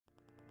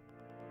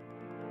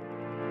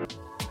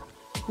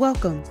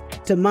Welcome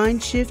to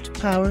Mind Shift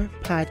Power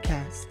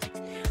Podcast,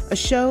 a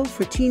show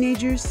for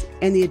teenagers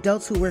and the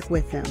adults who work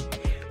with them,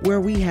 where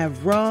we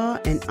have raw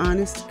and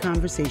honest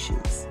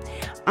conversations.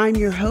 I'm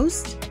your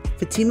host,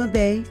 Fatima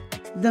Bey,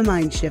 the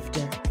Mind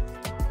Shifter.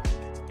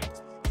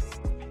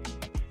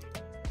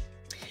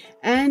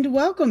 And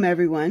welcome,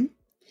 everyone.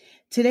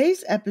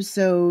 Today's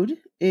episode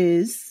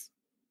is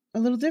a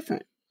little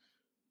different.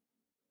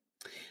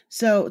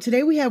 So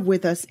today we have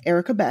with us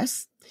Erica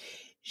Bess.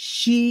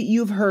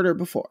 You've heard her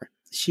before.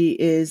 She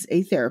is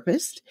a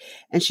therapist,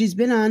 and she's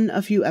been on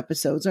a few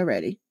episodes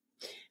already.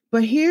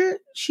 But here,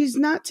 she's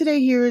not today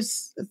here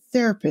as a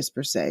therapist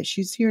per se.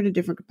 She's here in a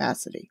different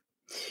capacity.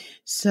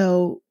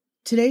 So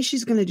today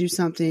she's going to do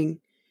something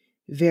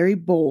very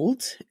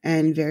bold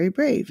and very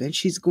brave. And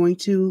she's going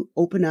to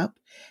open up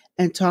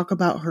and talk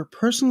about her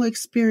personal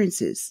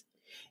experiences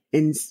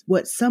in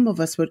what some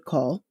of us would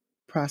call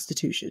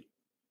prostitution.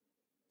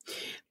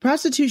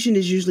 Prostitution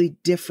is usually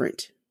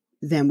different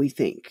than we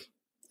think.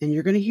 And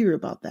you're going to hear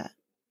about that.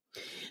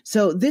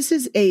 So this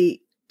is a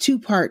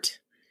two-part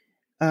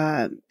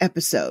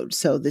episode.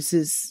 So this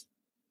is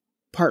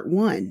part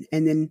one.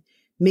 And then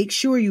make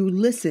sure you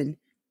listen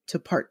to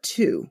part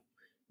two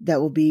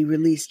that will be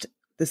released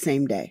the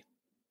same day.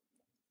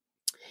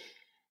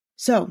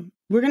 So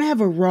we're going to have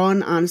a raw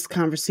and honest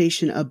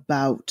conversation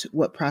about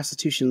what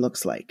prostitution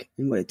looks like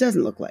and what it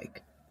doesn't look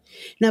like.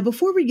 Now,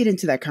 before we get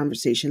into that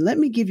conversation, let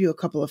me give you a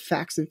couple of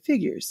facts and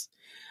figures.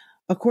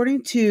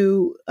 According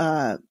to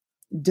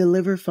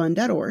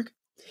deliverfund.org,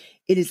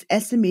 it is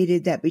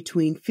estimated that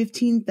between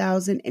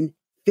 15,000 and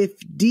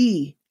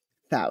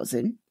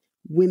 50,000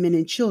 women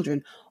and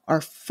children are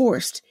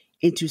forced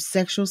into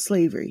sexual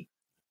slavery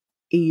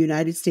in the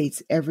United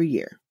States every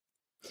year.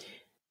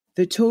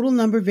 The total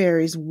number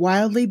varies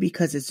wildly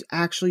because it's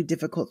actually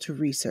difficult to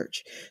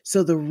research.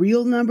 So the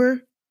real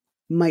number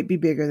might be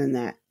bigger than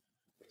that.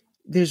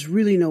 There's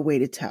really no way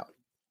to tell.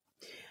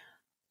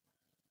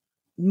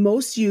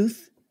 Most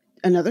youth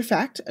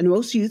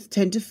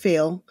tend to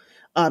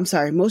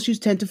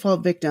fall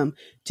victim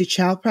to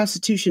child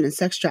prostitution and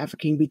sex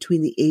trafficking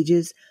between the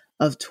ages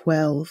of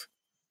 12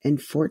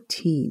 and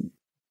 14.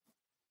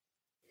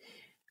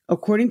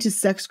 According to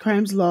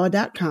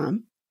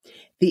sexcrimeslaw.com,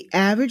 the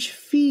average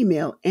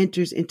female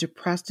enters into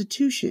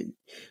prostitution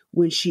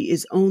when she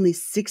is only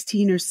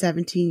 16 or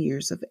 17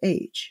 years of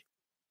age.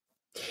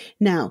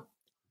 Now,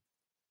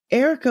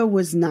 Erica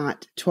was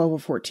not 12 or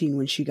 14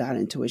 when she got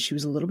into it. She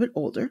was a little bit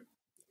older.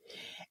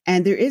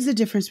 And there is a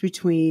difference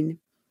between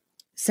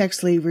sex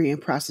slavery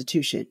and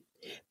prostitution.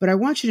 But I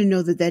want you to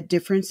know that that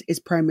difference is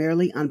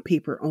primarily on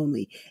paper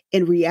only.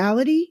 In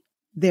reality,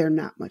 they're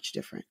not much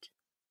different.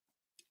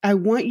 I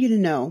want you to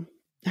know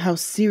how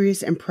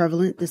serious and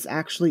prevalent this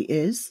actually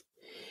is.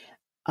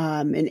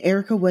 And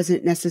Erica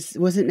wasn't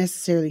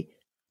necessarily,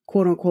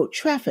 quote unquote,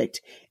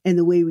 trafficked in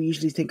the way we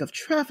usually think of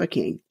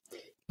trafficking,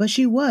 but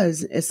she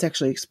was a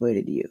sexually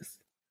exploited youth.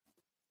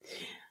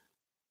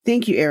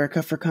 Thank you,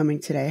 Erica, for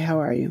coming today.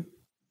 How are you?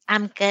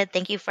 I'm good.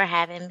 Thank you for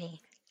having me.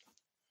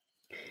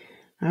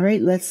 All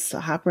right, let's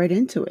hop right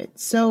into it.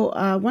 So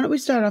why don't we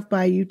start off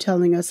by you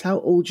telling us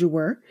how old you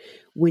were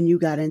when you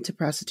got into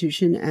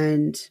prostitution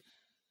and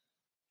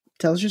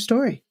tell us your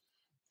story.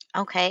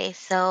 Okay,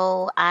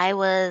 so I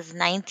was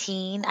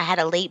 19. I had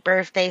a late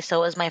birthday, so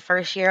it was my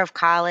first year of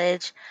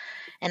college,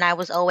 and I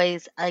was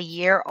always a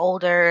year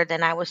older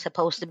than I was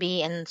supposed to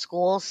be in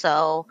school.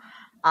 So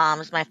it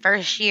was my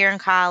first year in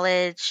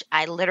college.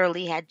 I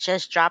literally had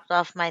just dropped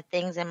off my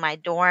things in my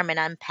dorm and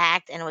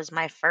unpacked, and it was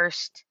my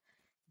first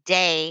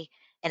day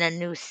in a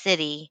new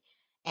city.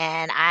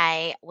 And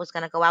I was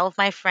going to go out with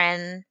my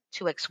friend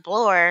to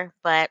explore,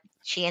 but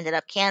she ended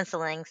up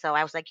canceling. So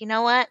I was like, you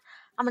know what?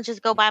 I'm going to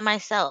just go by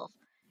myself.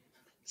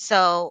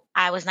 So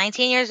I was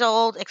 19 years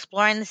old,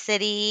 exploring the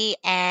city,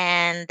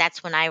 and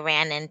that's when I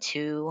ran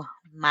into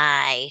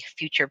my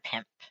future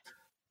pimp.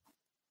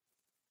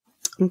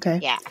 Okay.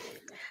 Yeah.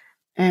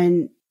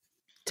 And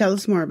tell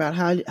us more about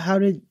how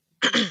did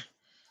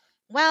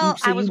Well,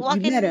 I was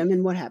walking. You met him,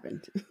 and what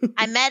happened?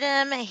 I met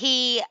him.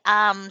 He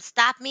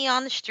stopped me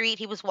on the street.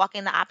 He was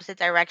walking the opposite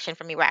direction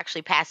from me. We're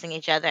actually passing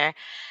each other.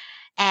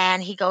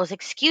 And he goes,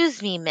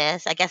 "Excuse me,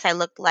 miss." I guess I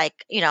looked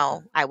like,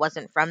 I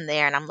wasn't from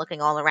there. And I'm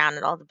looking all around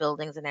at all the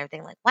buildings and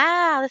everything like,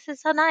 wow, this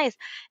is so nice.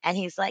 And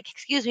he's like,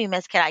 "Excuse me,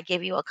 miss, can I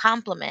give you a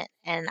compliment?"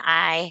 And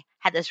I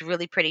had this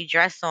really pretty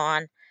dress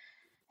on.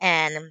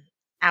 And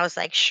I was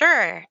like,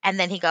 "Sure." And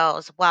then he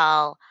goes,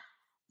 "Well,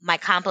 my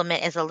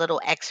compliment is a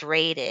little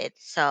X-rated,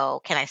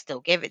 so can I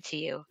still give it to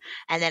you?"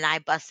 And then I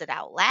busted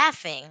out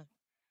laughing.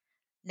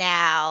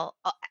 Now,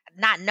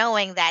 not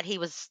knowing that he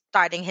was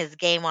starting his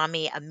game on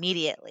me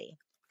immediately.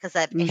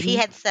 Because if he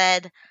had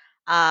said,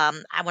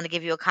 "I want to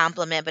give you a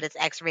compliment, but it's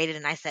X-rated,"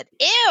 and I said,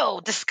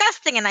 "Ew,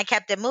 disgusting," and I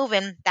kept it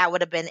moving, that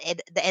would have been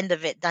the end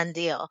of it, done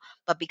deal.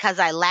 But because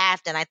I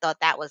laughed and I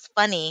thought that was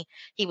funny,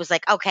 he was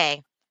like,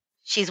 "Okay,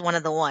 she's one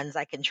of the ones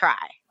I can try,"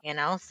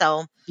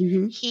 So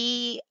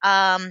he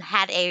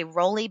had a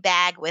rolly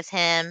bag with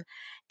him,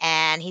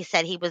 and he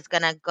said he was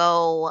gonna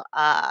go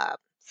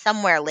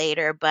somewhere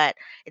later, but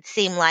it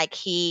seemed like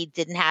he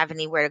didn't have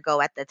anywhere to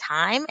go at the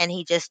time, and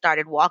he just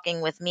started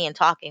walking with me and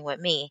talking with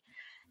me.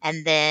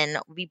 And then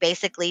we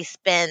basically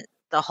spent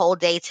the whole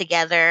day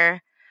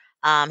together.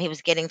 He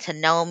was getting to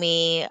know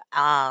me.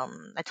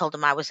 I told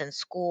him I was in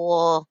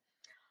school.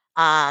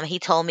 He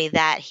told me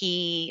that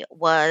he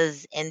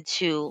was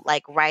into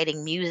like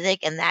writing music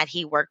and that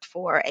he worked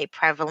for a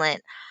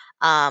prevalent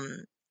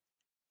um,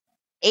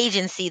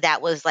 agency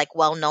that was like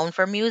well known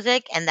for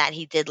music, and that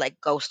he did like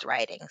ghost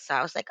writing. So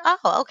I was like,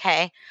 oh,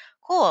 okay,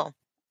 cool.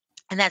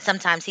 And that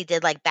sometimes he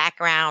did like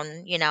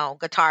background,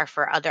 guitar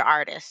for other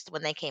artists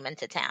when they came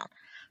into town.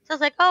 So I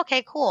was like, oh,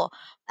 okay, cool.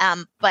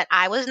 But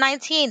I was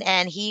 19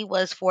 and he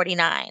was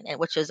 49, and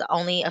which was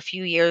only a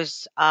few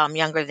years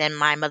younger than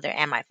my mother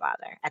and my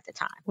father at the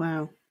time.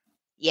 Wow.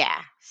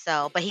 Yeah.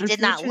 So, but he did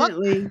not look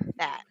Unfortunately,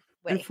 that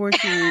way.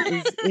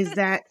 unfortunately, is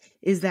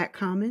that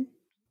common?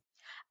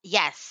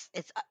 Yes,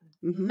 it's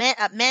Mm-hmm.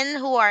 men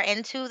who are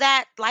into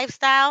that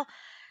lifestyle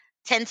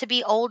tend to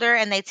be older,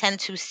 and they tend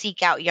to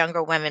seek out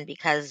younger women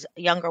because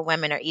younger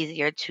women are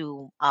easier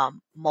to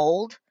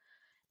mold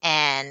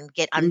and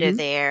get under Mm-hmm.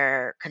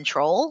 their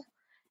control.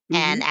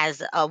 And Mm-hmm.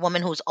 as a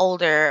woman who's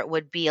older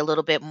would be a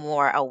little bit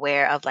more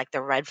aware of like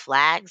the red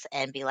flags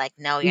and be like,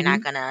 no, you're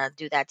not Mm-hmm. gonna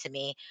do that to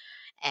me.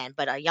 And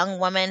but a young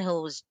woman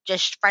who's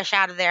just fresh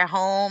out of their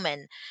home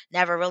and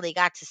never really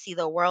got to see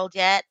the world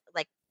yet,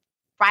 like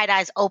bright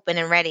eyes open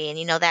and ready.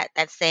 And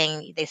that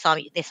saying, they saw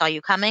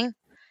you coming.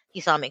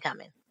 He saw me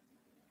coming.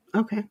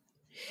 Okay.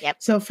 Yep.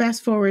 So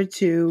fast forward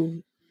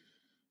to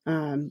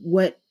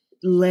what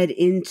led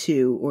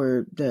into,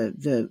 or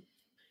the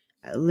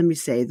let me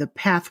say, the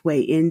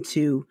pathway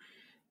into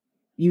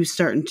you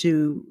starting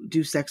to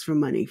do sex for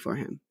money for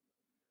him.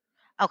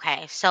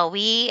 Okay. So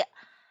we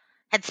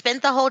had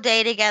spent the whole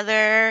day together,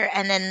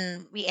 and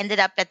then we ended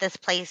up at this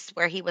place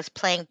where he was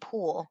playing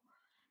pool,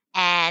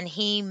 and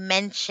he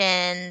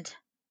mentioned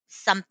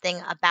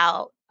something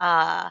about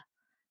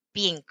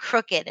being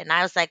crooked, and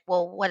I was like,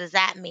 well, what does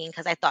that mean?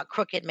 Because I thought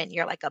crooked meant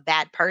you're like a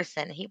bad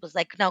person. He was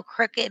like, no,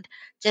 crooked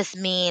just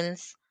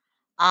means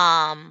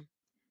um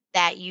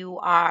that you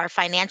are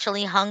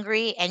financially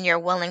hungry and you're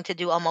willing to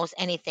do almost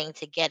anything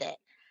to get it.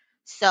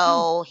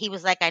 Hmm. So he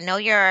was like, I know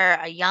you're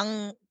a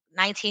young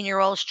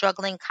 19-year-old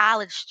struggling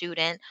college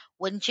student.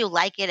 Wouldn't you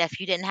like it if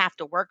you didn't have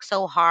to work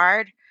so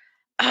hard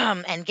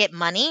and get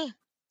money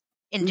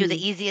and do Mm.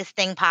 the easiest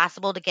thing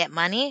possible to get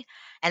money?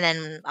 And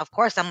then, of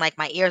course, I'm like,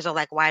 my ears are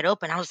like wide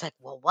open. I was like,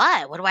 well,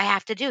 what? What do I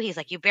have to do? He's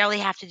like, you barely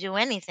have to do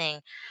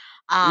anything.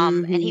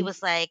 And he Mm-hmm.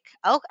 was like,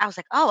 oh, I was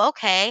like, oh,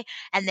 okay.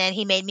 And then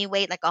he made me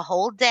wait like a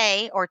whole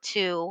day or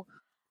two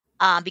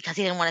because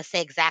he didn't want to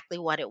say exactly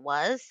what it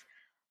was.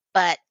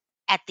 But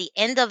at the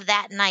end of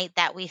that night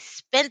that we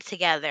spent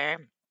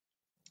together,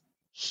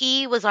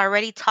 he was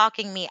already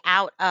talking me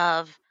out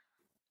of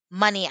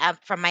money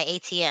up from my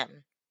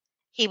ATM.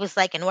 He was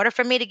like, in order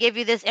for me to give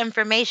you this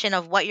information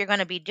of what you're going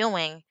to be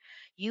doing,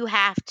 you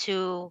have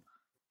to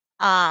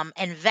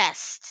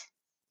invest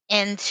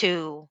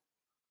into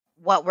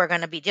what we're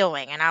going to be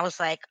doing. And I was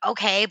like,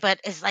 okay, but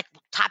it's like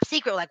top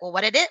secret. Like, well,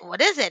 what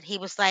is it? He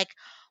was like,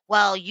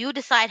 well, you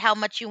decide how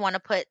much you want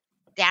to put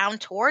down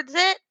towards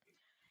it,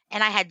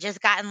 and I had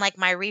just gotten like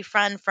my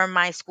refund from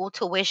my school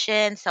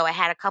tuition, so I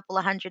had a couple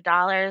of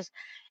 $100,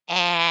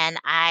 and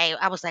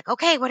I was like,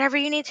 okay, whatever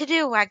you need to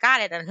do, I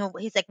got it. And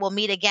he's like, we'll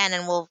meet again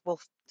and we'll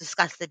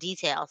discuss the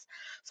details.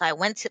 So I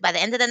went to by the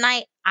end of the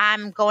night,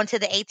 I'm going to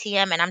the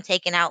ATM and I'm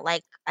taking out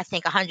like I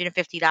think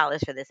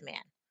 $150 for this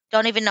man.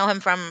 Don't even know him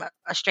from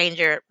a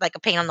stranger, like a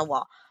paint on the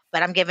wall.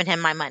 But I'm giving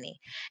him my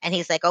money, and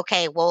he's like,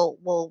 "Okay,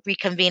 we'll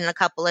reconvene in a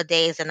couple of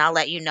days, and I'll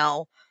let you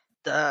know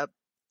the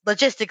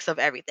logistics of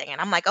everything."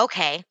 And I'm like,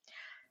 "Okay."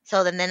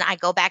 So then I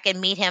go back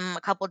and meet him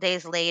a couple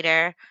days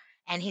later,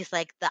 and he's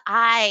like,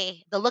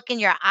 the look in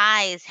your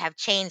eyes have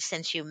changed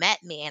since you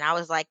met me. And I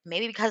was like,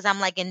 maybe because I'm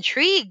like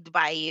intrigued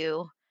by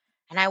you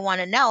and I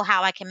want to know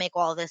how I can make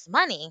all this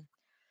money.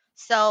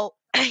 So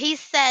he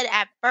said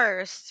at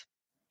first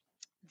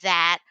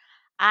that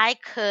I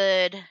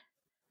could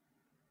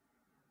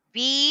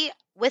be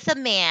with a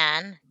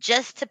man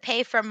just to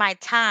pay for my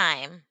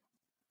time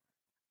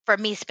for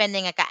me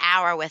spending like an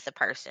hour with a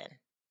person.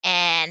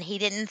 And he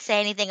didn't say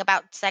anything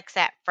about sex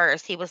at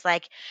first. He was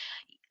like,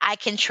 I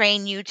can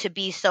train you to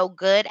be so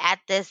good at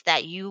this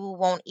that you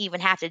won't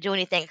even have to do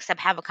anything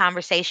except have a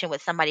conversation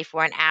with somebody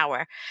for an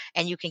hour,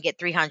 and you can get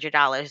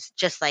 $300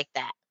 just like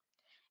that.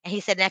 And he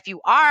said, and if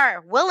you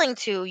are willing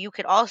to, you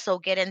could also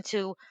get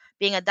into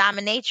being a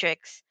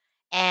dominatrix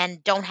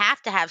and don't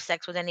have to have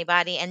sex with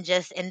anybody and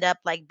just end up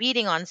like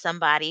beating on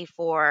somebody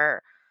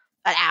for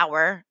an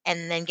hour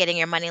and then getting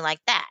your money like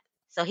that.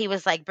 So he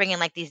was like bringing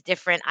like these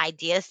different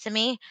ideas to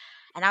me.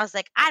 And I was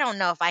like, I don't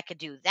know if I could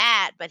do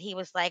that. But he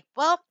was like,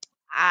 well,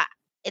 I,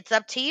 it's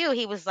up to you.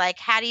 He was like,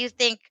 how do you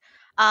think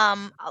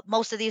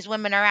most of these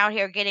women are out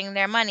here getting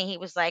their money? He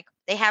was like,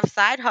 they have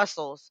side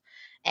hustles.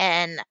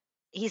 And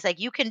he's like,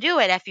 you can do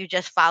it if you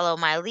just follow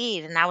my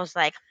lead. And I was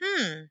like,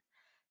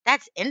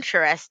 that's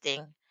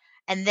interesting.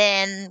 And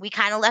then we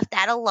kind of left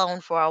that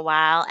alone for a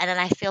while. And then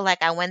I feel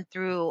like I went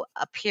through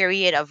a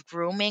period of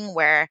grooming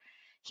where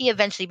he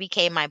eventually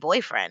became my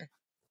boyfriend.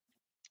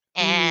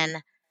 Mm.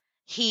 And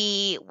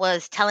he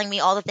was telling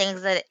me all the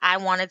things that I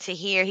wanted to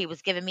hear. He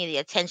was giving me the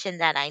attention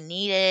that I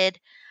needed,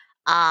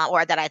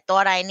 or that I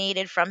thought I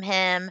needed from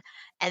him.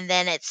 And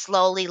then it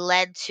slowly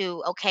led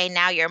to, okay,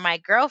 now you're my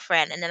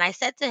girlfriend. And then I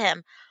said to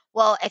him,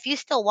 well, if you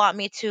still want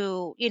me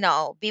to,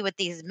 be with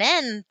these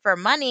men for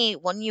money,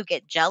 wouldn't you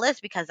get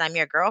jealous because I'm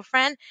your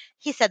girlfriend?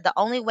 He said the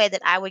only way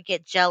that I would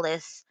get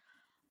jealous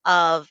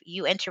of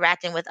you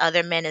interacting with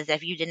other men is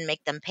if you didn't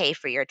make them pay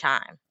for your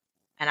time.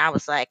 And I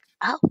was like,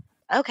 oh,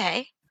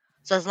 okay.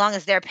 So as long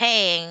as they're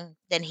paying,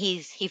 then he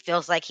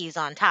feels like he's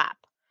on top.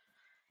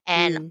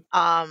 And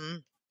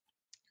Mm.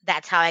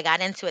 that's how I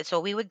got into it. So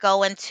we would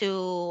go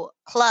into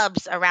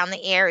clubs around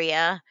the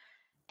area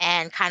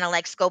and kind of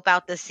like scope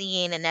out the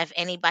scene. And if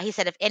anybody, he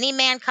said, if any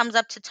man comes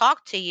up to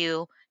talk to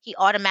you, he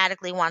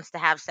automatically wants to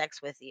have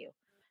sex with you.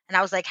 And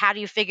I was like, how do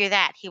you figure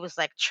that? He was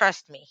like,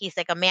 trust me. He's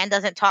like, a man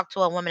doesn't talk to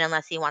a woman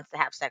unless he wants to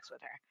have sex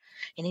with her.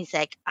 And he's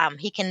like,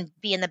 he can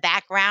be in the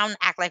background,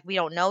 act like we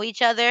don't know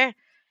each other.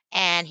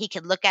 And he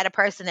could look at a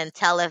person and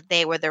tell if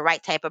they were the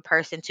right type of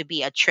person to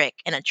be a trick.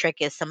 And a trick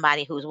is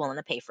somebody who's willing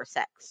to pay for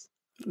sex.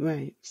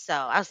 Right. So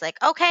I was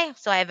like, okay.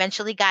 So I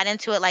eventually got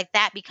into it like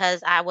that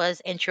because I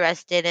was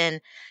interested in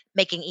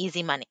making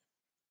easy money.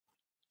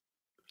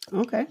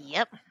 Okay.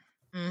 Yep.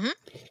 hmm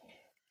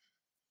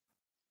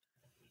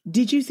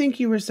Did you think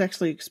you were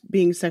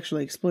being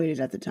sexually exploited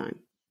at the time?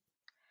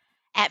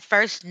 At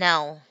first,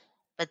 no.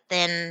 But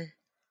then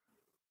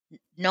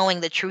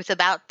knowing the truth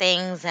about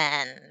things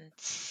and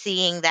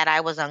seeing that I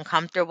was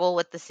uncomfortable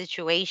with the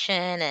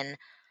situation and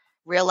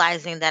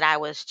realizing that I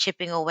was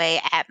chipping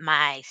away at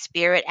my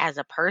spirit as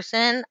a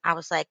person, I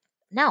was like,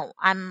 no,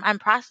 I'm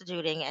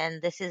prostituting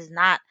and this is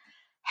not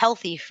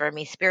healthy for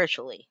me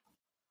spiritually.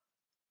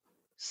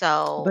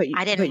 So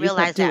I didn't But you kept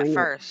realize that doing it.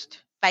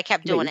 first. But I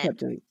kept But doing you it. kept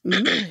doing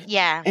it. Hmm.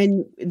 Yeah.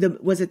 And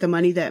was it the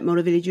money that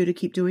motivated you to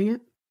keep doing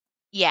it?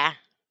 Yeah.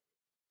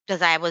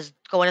 Because I was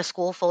going to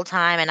school full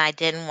time and I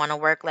didn't want to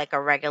work like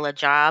a regular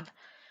job.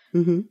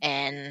 Mm-hmm.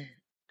 And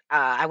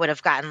I would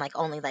have gotten like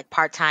only like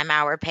part-time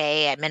hour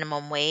pay at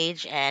minimum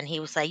wage. And he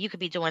was like, you could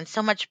be doing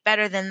so much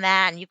better than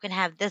that. And you can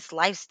have this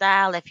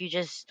lifestyle if you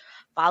just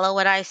follow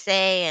what I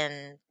say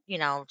and,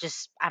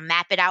 just I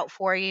map it out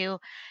for you.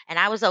 And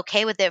I was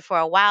okay with it for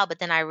a while. But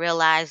then I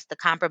realized the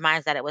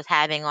compromise that it was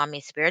having on me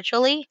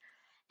spiritually.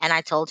 And I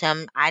told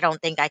him, I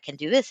don't think I can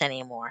do this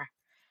anymore.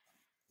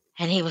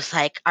 And he was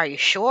like, "Are you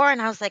sure?"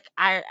 And I was like,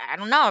 I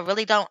don't know.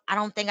 I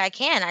don't think I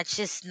can. It's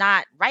just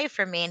not right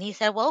for me." And he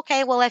said, "Well,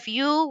 okay. Well, if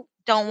you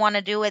don't want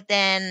to do it,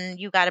 then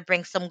you got to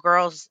bring some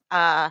girls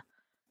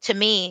to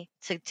me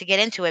to get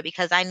into it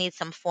because I need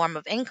some form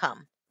of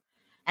income."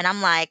 And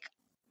I'm like,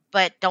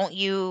 "But don't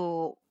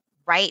you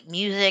write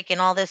music and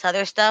all this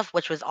other stuff?"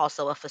 Which was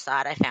also a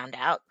facade, I found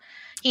out.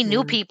 He knew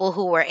Yeah. people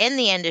who were in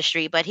the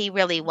industry, but he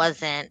really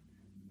wasn't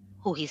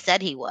who he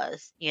said he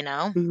was.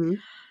 Mm-hmm.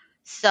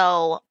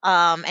 So,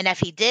 and if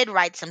he did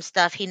write some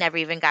stuff, he never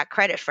even got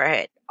credit for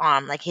it.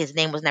 Like his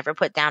name was never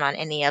put down on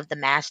any of the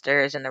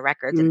masters and the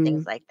records and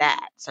things Mm. like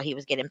that. So he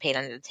was getting paid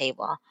under the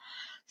table.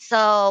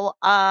 So,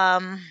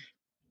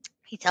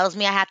 he tells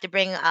me I have to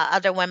bring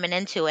other women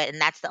into it,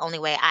 and that's the only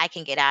way I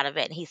can get out of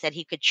it. And he said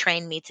he could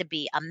train me to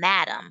be a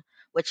madam,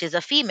 which is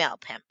a female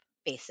pimp,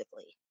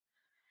 basically.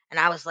 And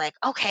I was like,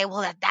 okay,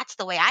 well, if that's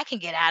the way I can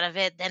get out of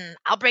it, then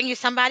I'll bring you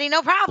somebody,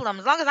 no problem,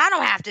 as long as I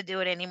don't have to do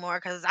it anymore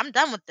because I'm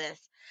done with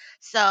this.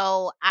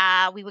 So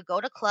we would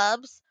go to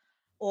clubs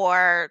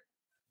or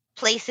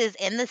places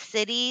in the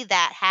city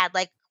that had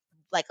like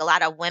a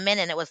lot of women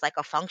and it was like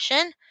a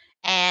function.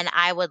 And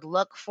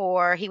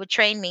he would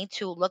train me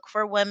to look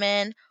for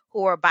women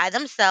who are by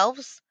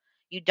themselves.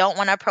 You don't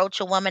want to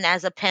approach a woman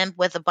as a pimp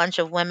with a bunch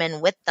of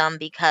women with them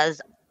because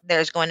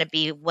there's going to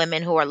be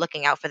women who are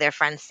looking out for their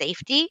friend's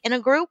safety in a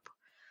group,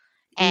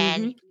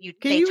 Mm-hmm. and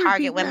Can they you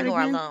target repeat women that who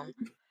are again? alone.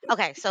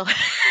 Okay, so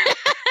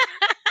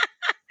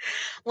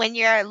when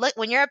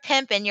you're a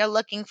pimp and you're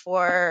looking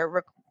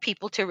for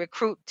people to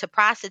recruit to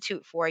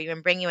prostitute for you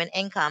and bring you an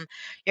income,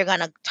 you're going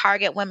to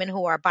target women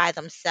who are by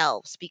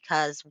themselves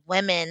because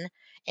women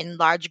in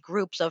large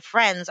groups of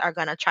friends are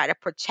going to try to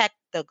protect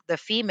the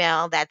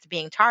female that's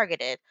being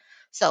targeted.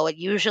 So it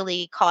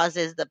usually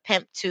causes the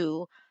pimp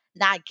to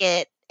not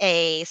get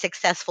a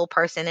successful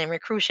person in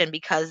recruitment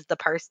because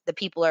the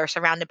people are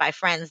surrounded by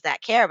friends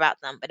that care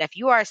about them. But if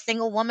you are a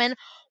single woman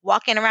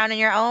walking around on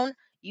your own,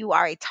 you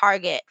are a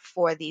target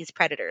for these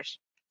predators.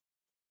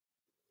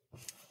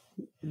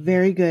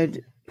 Very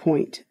good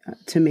point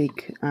to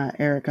make,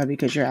 Erica,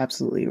 because you're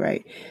absolutely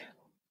right.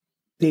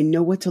 They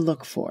know what to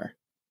look for.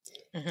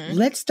 hmm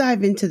Let's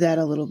dive into that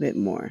a little bit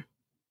more.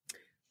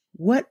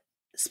 What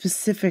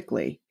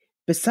specifically,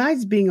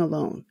 besides being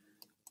alone,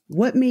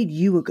 what made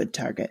you a good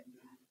target?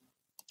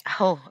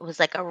 Oh, it was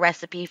like a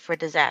recipe for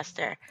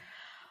disaster.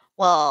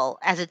 Well,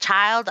 as a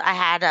child, I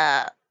had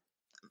a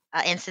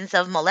instance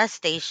of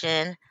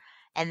molestation,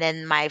 and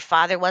then my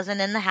father wasn't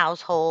in the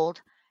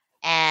household,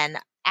 and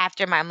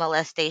after my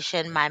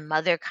molestation, my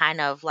mother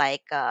kind of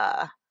like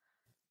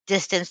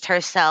distanced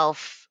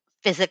herself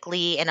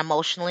physically and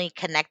emotionally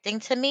connecting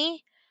to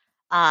me,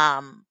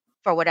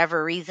 for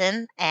whatever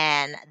reason.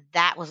 And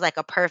that was like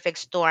a perfect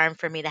storm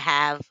for me to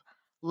have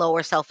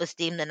lower self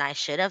esteem than I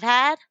should have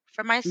had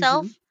for Mm-hmm.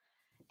 myself.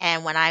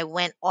 And when I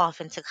went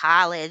off into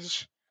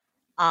college,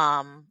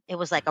 it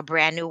was like a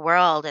brand new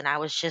world. And I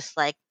was just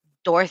like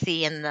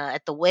Dorothy in the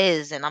at the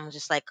Wiz. And I'm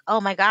just like, oh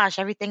my gosh,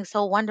 everything's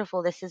so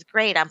wonderful. This is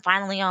great. I'm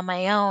finally on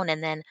my own.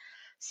 And then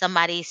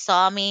somebody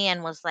saw me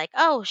and was like,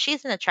 oh,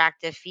 she's an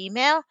attractive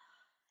female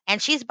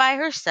and she's by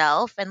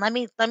herself, and let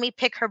me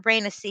pick her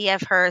brain to see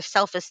if her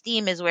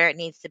self-esteem is where it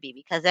needs to be,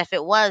 because if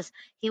it was,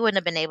 he wouldn't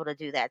have been able to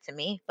do that to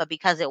me. But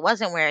because it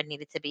wasn't where it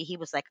needed to be, he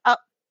was like, oh,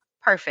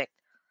 perfect,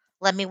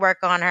 let me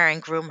work on her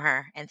and groom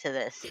her into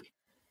this.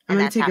 I'm And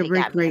going to that's take how a he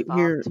got break me right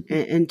involved.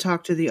 here and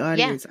talk to the Yeah.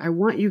 audience. I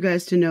want you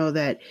guys to know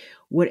that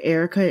what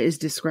Erica is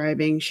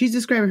describing, she's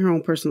describing her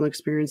own personal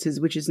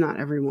experiences, which is not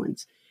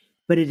everyone's,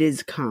 but it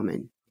is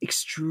common,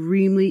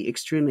 extremely,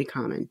 extremely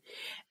common.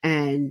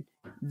 And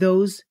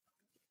those,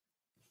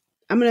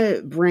 I'm going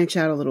to branch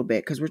out a little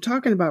bit because we're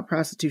talking about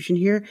prostitution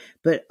here,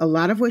 but a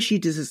lot of what she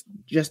just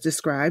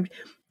described,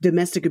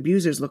 domestic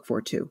abusers look for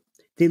too.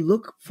 They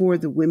look for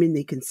the women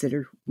they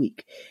consider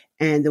weak.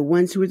 And the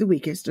ones who are the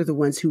weakest are the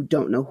ones who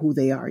don't know who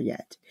they are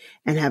yet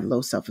and have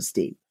low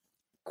self-esteem.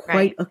 Quite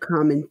Right. a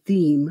common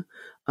theme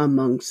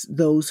amongst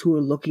those who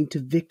are looking to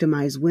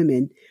victimize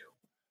women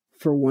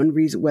for one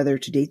reason, whether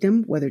to date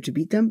them, whether to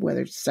beat them,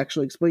 whether to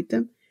sexually exploit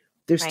them.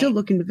 They're still Right.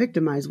 looking to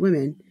victimize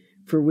women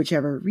for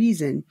whichever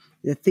reason.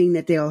 The thing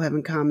that they all have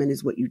in common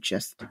is what you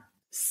just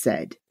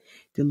said.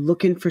 They're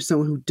looking for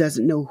someone who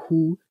doesn't know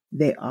who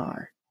they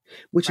are,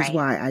 which is Right.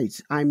 why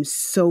I'm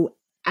so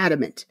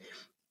adamant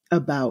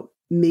about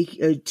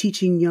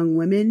teaching young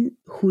women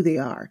who they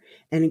are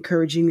and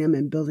encouraging them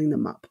and building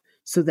them up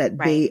so that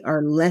Right. they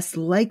are less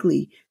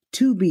likely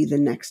to be the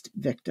next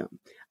victim.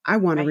 I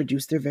want to Right.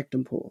 reduce their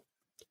victim pool.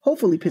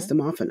 Hopefully piss Hmm.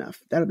 them off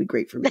enough. That'll be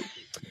great for me.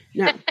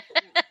 Now,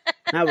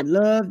 I would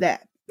love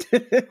that.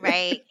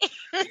 Right.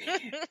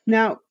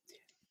 Now,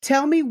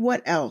 tell me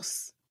what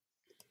else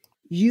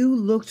you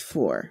looked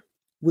for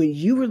when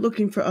you were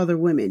looking for other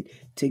women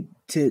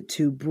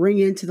to bring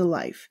into the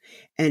life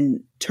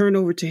and turn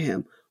over to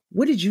him.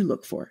 What did you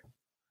look for?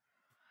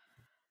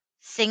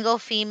 Single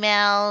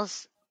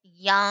females,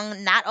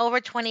 young, not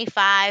over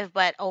 25,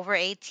 but over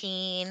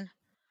 18.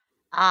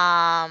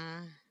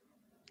 Um,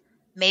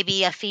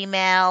 Maybe a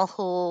female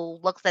who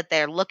looks that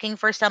they're looking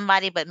for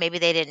somebody, but maybe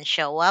they didn't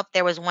show up.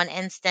 There was one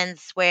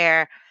instance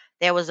where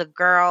there was a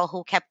girl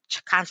who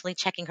kept constantly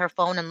checking her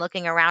phone and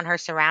looking around her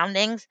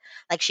surroundings,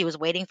 like she was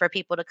waiting for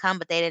people to come,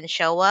 but they didn't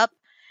show up.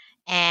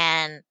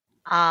 And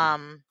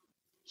um,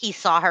 he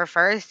saw her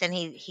first, and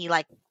he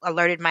like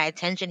alerted my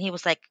attention. He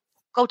was like,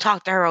 "Go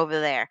talk to her over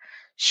there.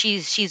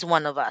 She's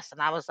one of us." And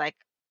I was like,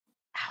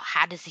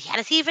 how does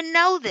he even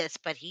know this?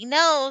 But he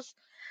knows.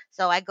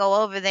 So I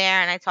go over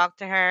there and I talk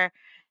to her,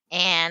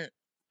 and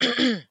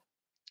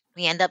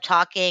we end up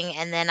talking,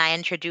 and then I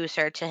introduce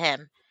her to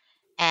him.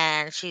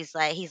 And he's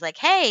like,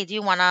 "Hey, do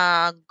you want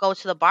to go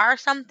to the bar or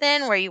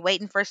something? Were you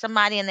waiting for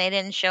somebody and they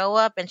didn't show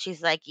up?" And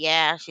she's like,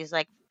 "Yeah." She's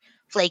like,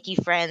 "Flaky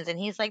friends." And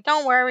he's like,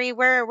 "Don't worry,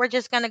 we're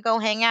just gonna go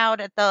hang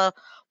out at the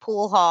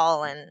pool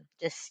hall and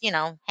just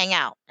hang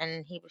out."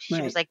 And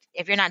she was Right. like,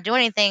 "If you're not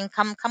doing anything,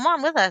 come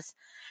on with us."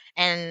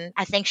 And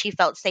I think she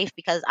felt safe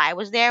because I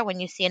was there. When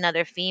you see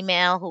another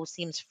female who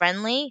seems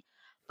friendly,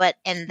 but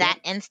in that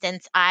Yep.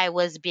 instance, I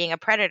was being a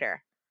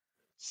predator.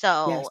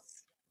 So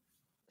Yes.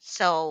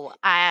 so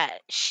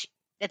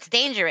it's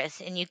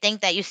dangerous, and you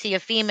think that you see a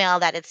female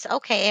that it's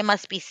okay, it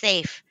must be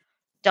safe.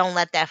 Don't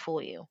let that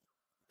fool you.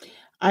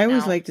 I You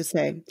always know. like to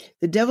say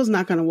the devil's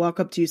not going to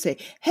walk up to you and say,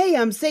 "Hey,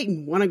 I'm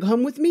Satan. Want to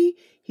come with me?"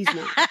 He's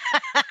not.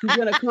 He's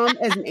going to come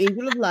as an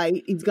angel of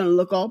light. He's going to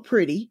look all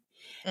pretty.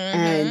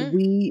 And Mhm.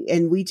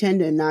 we tend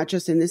to, not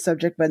just in this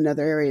subject, but in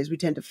other areas, we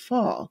tend to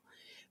fall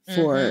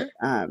for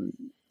Mhm.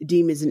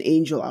 demons and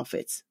angel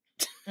outfits.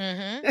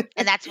 Mhm.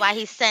 And that's why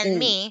he sent And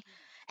me,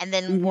 and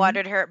then mhm.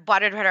 watered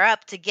her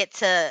up to get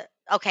to,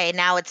 okay,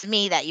 now it's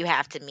me that you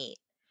have to meet.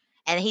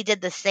 And he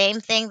did the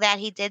same thing that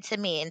he did to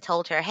me and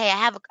told her, "Hey,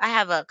 I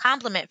have a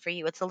compliment for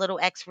you. It's a little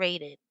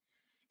X-rated."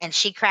 And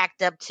she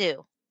cracked up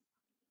too.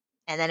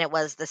 And then it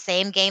was the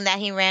same game that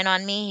he ran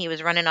on me, he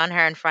was running on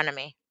her in front of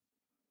me.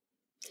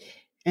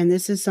 And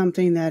this is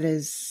something that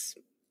is,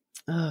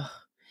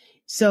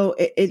 so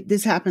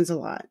this happens a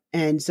lot.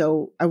 And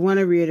so I want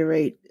to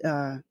reiterate,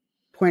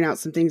 point out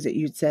some things that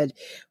you'd said.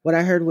 What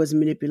I heard was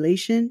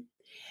manipulation.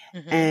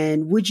 Mhm.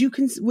 And would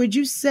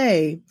you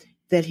say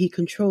that he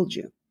controlled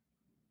you?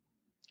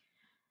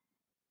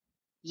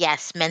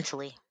 Yes,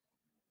 mentally.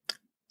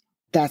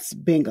 That's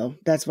bingo.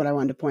 That's what I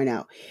wanted to point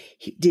out.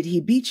 Did he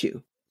beat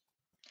you?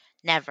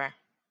 Never.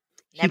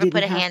 He Never didn't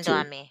put a have hand to.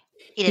 on me.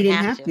 He He didn't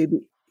didn't have have to.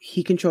 to.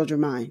 He controlled your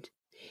mind.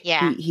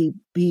 Yeah.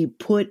 He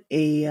put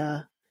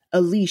a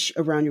leash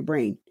around your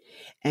brain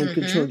and Mhm.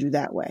 controlled you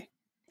that way.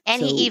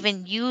 And he So,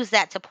 even used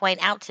that to point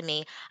out to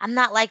me, I'm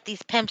not like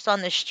these pimps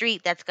on the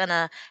street that's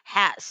gonna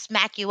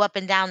smack you up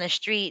and down the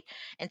street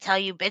and tell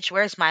you, bitch,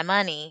 where's my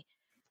money?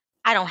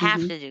 I don't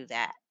have mhm. to do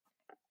that.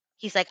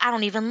 He's like, I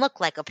don't even look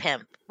like a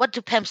pimp. What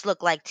do pimps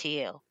look like to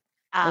you?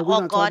 Oh, we're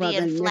All gonna talk about gaudy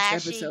that and in the next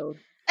flashy. episode.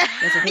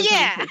 That's a whole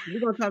Yeah, conversation. We're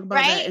gonna talk about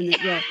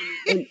that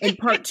right? in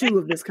part two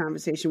of this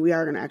conversation. We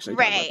are gonna actually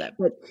talk about Right.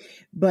 that.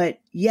 But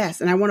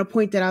yes, and I want to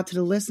point that out to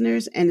the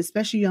listeners and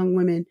especially young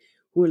women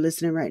who are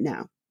listening right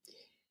now.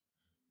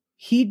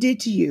 He did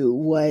to you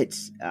what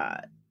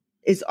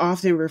is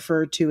often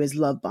referred to as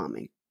love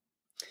bombing.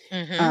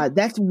 Mm-hmm.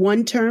 That's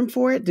one term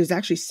for it. There's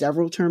actually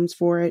several terms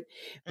for it,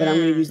 but I'm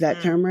going to use that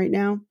Mm-hmm. term right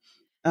now.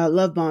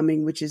 Love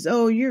bombing, which is,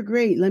 oh, you're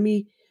great.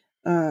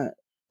 Uh,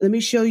 let me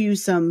show you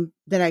some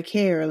that I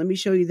care. Let me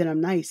show you that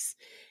I'm nice,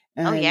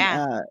 Oh and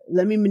yeah.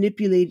 let me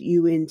manipulate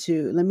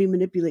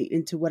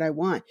into what I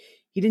want.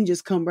 He didn't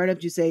just come right up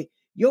to you and say,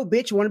 "Yo,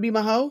 bitch, want to be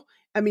my hoe?"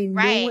 I mean, no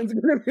Right. one's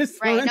going to Right.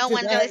 respond No to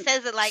one really that.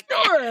 says it like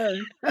that. Sure,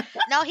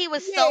 No, he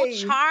was so yay,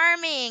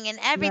 charming and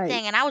right.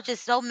 everything, and I was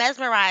just so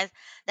mesmerized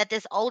that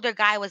this older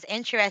guy was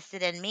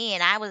interested in me,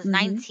 and I was Hmm.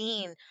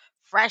 19,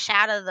 fresh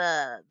out of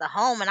the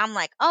home, and I'm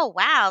like, "Oh,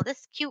 wow,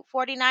 this cute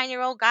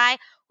 49-year-old guy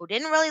who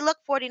didn't really look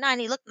 49,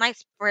 he looked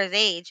nice for his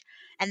age."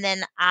 And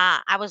then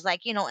I was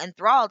like,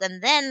 enthralled.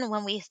 And then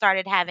when we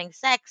started having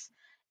sex,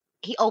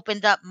 he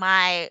opened up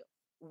my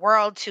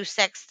world to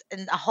sex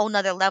in a whole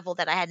nother level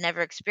that I had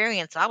never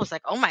experienced. So I was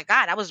like, oh my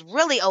God, I was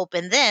really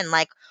open then,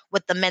 like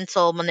with the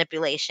mental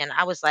manipulation.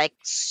 I was like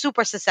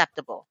super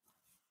susceptible.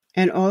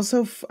 And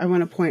also, I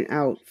want to point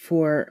out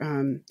for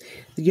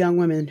the young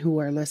women who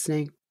are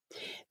listening,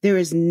 there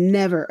is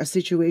never a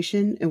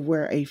situation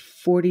where a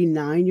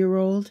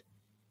 49-year-old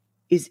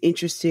is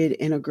interested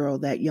in a girl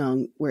that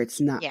young where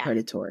it's not Yeah.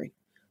 predatory.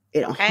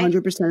 It Okay.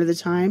 100% of the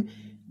time,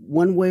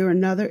 one way or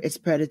another, it's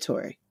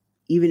predatory.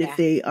 Even if Yeah,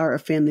 they are a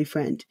family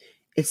friend,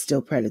 it's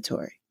still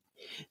predatory.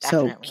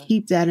 So definitely.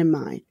 keep that in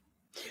mind.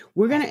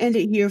 We're going to Right. end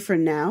it here for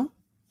now.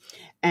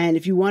 And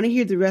if you want to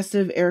hear the rest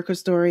of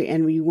Erica's story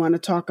and we want to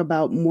talk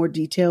about more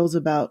details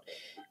about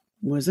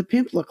what does a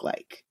pimp look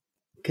like,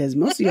 because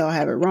most of y'all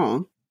have it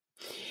wrong,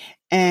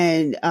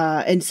 and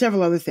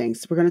several other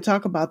things, we're going to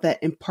talk about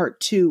that in part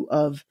 2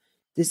 of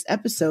this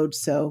episode.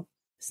 So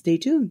stay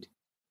tuned.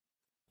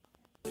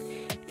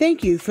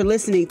 Thank you for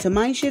listening to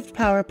Mindshift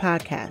Power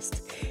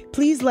Podcast.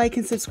 Please like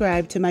and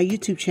subscribe to my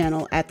YouTube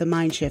channel at The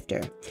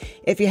Mindshifter.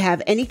 If you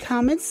have any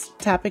comments,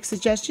 topic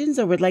suggestions,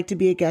 or would like to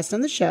be a guest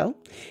on the show,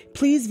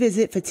 please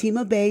visit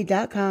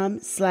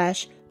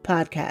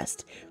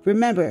fatimabay.com/podcast.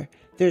 Remember,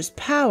 there's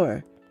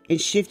power in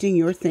shifting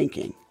your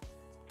thinking.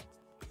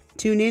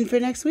 Tune in for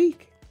next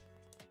week.